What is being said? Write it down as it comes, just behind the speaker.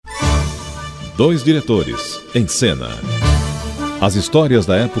dois diretores, em cena. As histórias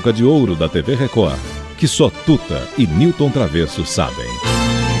da época de ouro da TV Record, que só Tuta e Nilton Travesso sabem.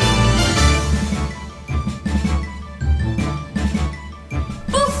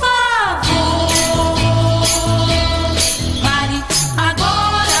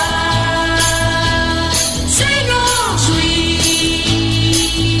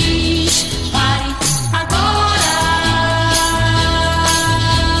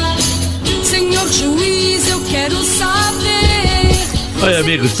 Oi,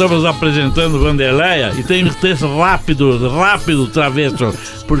 amigo, estamos apresentando Wanderleia e tem que ter rápido, Travesso,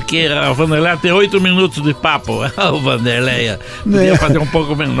 porque a Wanderleia tem 8 minutos de papo. O Wanderleia podia fazer um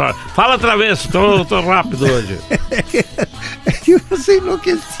pouco menor. Fala, Travesso, tô rápido hoje. É que você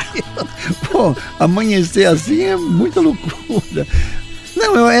enlouqueceu. Bom, amanhecer assim é muita loucura.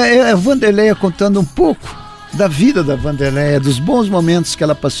 Não, é a Wanderleia contando um pouco da vida da Wanderleia, dos bons momentos que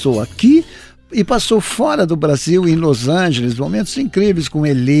ela passou aqui e passou fora do Brasil, em Los Angeles, momentos incríveis com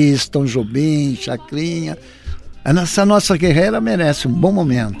Elis, Tom Jobim, Chacrinha. Essa nossa guerreira merece um bom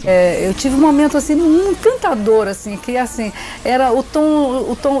momento. Eu tive um momento assim, encantador, assim, que assim, era o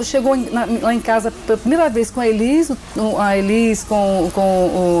Tom chegou lá em casa pela primeira vez com a Elis com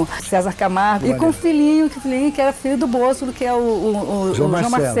o César Camargo e com o filhinho que era filho do Bósforo, que é o João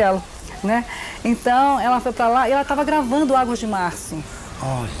Marcelo, né? Então ela foi para lá e ela estava gravando Águas de Março.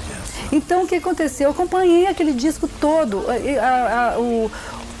 Olha. Então o que aconteceu? Eu acompanhei aquele disco todo.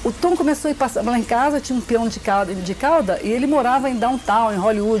 O Tom começou a ir passar lá em casa, tinha um peão de cauda e ele morava em Downtown, em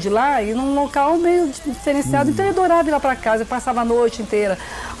Hollywood, lá, e num local meio diferenciado. Então ele adorava ir lá para casa, passava a noite inteira.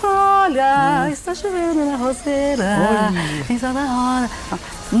 Olha, está chovendo na roseira, está na hora.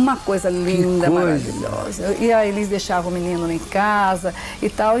 Uma coisa linda, maravilhosa. E aí eles deixavam o menino em casa e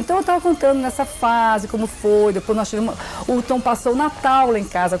tal. Então eu estava contando nessa fase, como foi. Depois nós tivemos. O Tom passou o Natal lá em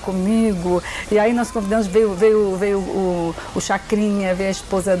casa comigo. E aí nós convidamos, veio o Chacrinha, veio a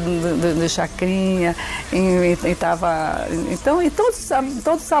esposa do Chacrinha. E tava. Então, e todos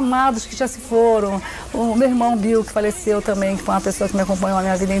os amados que já se foram. O meu irmão Bill, que faleceu também, que foi uma pessoa que me acompanhou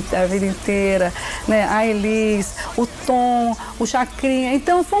a vida inteira. Né? A Elis, o Tom, o Chacrinha.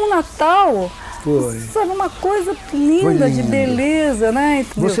 Então foi um Natal, sabe, uma coisa linda, de beleza, né?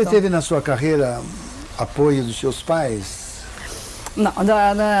 Você teve na sua carreira apoio dos seus pais? Não,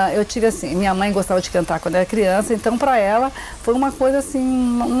 eu tive assim, minha mãe gostava de cantar quando era criança, então para ela foi uma coisa assim,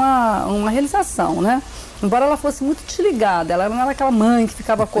 uma realização, né? Embora ela fosse muito desligada, ela não era aquela mãe que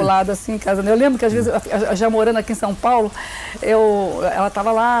ficava colada assim em casa. Eu lembro que às vezes, já morando aqui em São Paulo, ela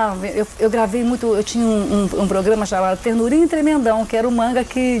estava lá, eu gravei muito, eu tinha um programa chamado Ternurinha e Tremendão, que era o Manga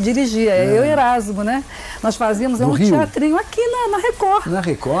que dirigia, eu e Erasmo, né? Nós fazíamos um teatrinho aqui na Record. Na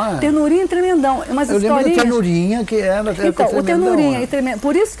Record? Ternurinha e Tremendão. Eu lembro do Ternurinha, que era então, o Ternurinha e Tremendão.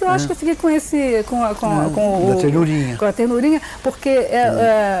 Por isso que eu acho que eu fiquei com a Ternurinha, porque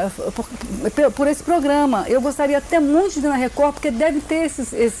por esse programa. Eu gostaria até muito de ver na Record, porque deve ter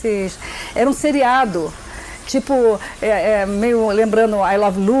esses... Era um seriado, tipo, meio lembrando I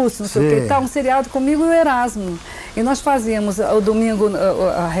Love Lucy, não sei o que e tal, um seriado comigo e o Erasmo. E nós fazíamos o domingo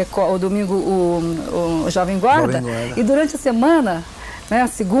o Jovem Guarda, e durante a semana, né,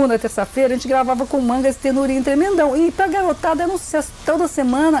 segunda, terça-feira, a gente gravava com Manga esse Ternurinha e Tremendão. E para a garotada era um sucesso, toda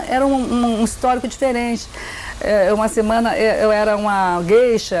semana era um histórico diferente. Uma semana eu era uma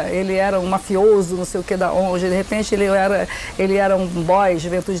geisha, ele era um mafioso, não sei o que da onde, de repente ele era um boy,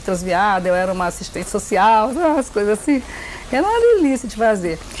 juventude transviada, eu era uma assistente social, umas coisas assim. Era uma delícia de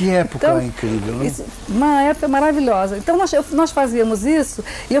fazer. Que época incrível, né? Uma época maravilhosa. Então nós fazíamos isso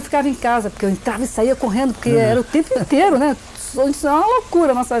e eu ficava em casa, porque eu entrava e saía correndo, porque era o tempo inteiro, né? Isso é uma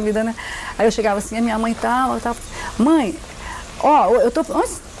loucura a nossa vida, né? Aí eu chegava assim, a minha mãe tava, mãe, eu tô...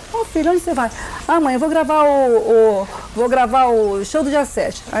 filho, onde você vai? Mãe, eu vou gravar o show do dia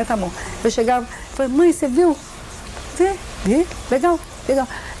 7. Aí tá bom. Eu chegava, falei, mãe, você viu? Vi? Legal.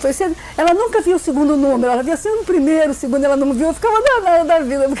 Ela nunca viu o segundo número, ela via assim no primeiro, o segundo ela não viu, eu ficava danada da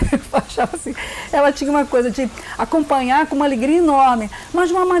vida, porque eu achava assim, ela tinha uma coisa de acompanhar com uma alegria enorme, mas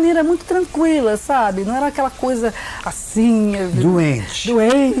de uma maneira muito tranquila, sabe? Não era aquela coisa assim...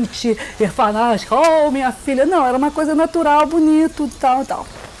 Doente, fanática, minha filha, não, era uma coisa natural, bonito, tal.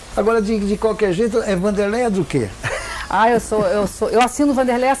 Agora, de qualquer jeito, é Wanderleia do quê? Eu assino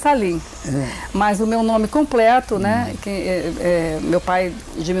Wanderleia Salim, mas o meu nome completo, né, meu pai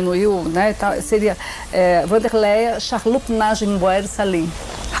diminuiu, né, seria Wanderleia Charlotte Nagenboer Salim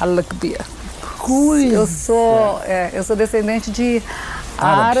Halakbia. Eu sou descendente de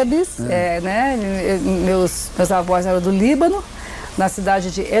árabes, né, meus avós eram do Líbano, na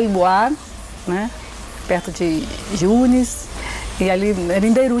cidade de El Bouar, né, perto de Yunis. E ali era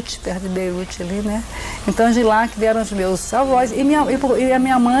em Beirute, perto de Beirute ali, né? Então de lá que vieram os meus avós. E a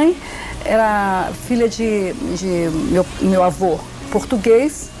minha mãe era filha de meu avô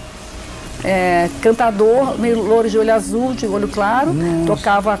português, cantador, meio louro de olho azul, de olho claro,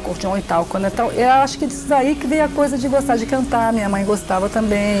 tocava acordeon e tal. Eu acho que disso daí que veio a coisa de gostar de cantar. Minha mãe gostava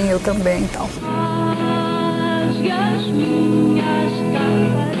também, eu também e tal.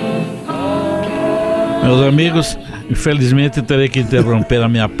 Meus amigos, infelizmente terei que interromper a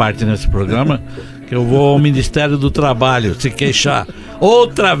minha parte nesse programa, que eu vou ao Ministério do Trabalho se queixar.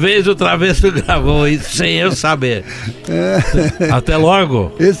 Outra vez o Travesso gravou isso sem eu saber. Até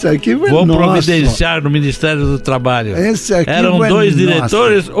logo. Esse aqui foi Vou nosso. providenciar no Ministério do Trabalho. Esse aqui Eram foi 2 nosso.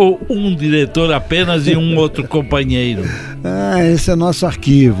 diretores ou um diretor apenas e um outro companheiro? Esse é nosso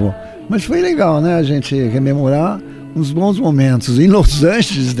arquivo. Mas foi legal, né? A gente rememorar uns bons momentos. Em Los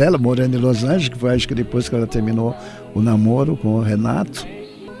Angeles, dela, morando em Los Angeles, que foi acho que depois que ela terminou o namoro com o Renato.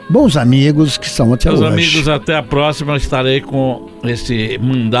 Bons amigos que são até hoje. Meus amigos, até a próxima. Estarei com esse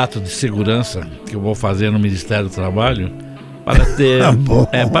mandato de segurança que eu vou fazer no Ministério do Trabalho para ter,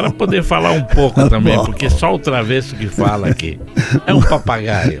 para poder falar um pouco também, porque só o Travesso que fala aqui é um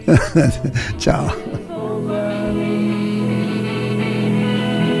papagaio. Tchau.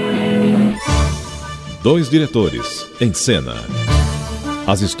 Dois diretores, em cena.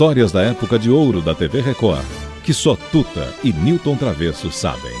 As histórias da época de ouro da TV Record, que só Tuta e Nilton Travesso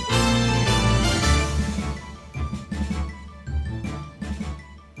sabem.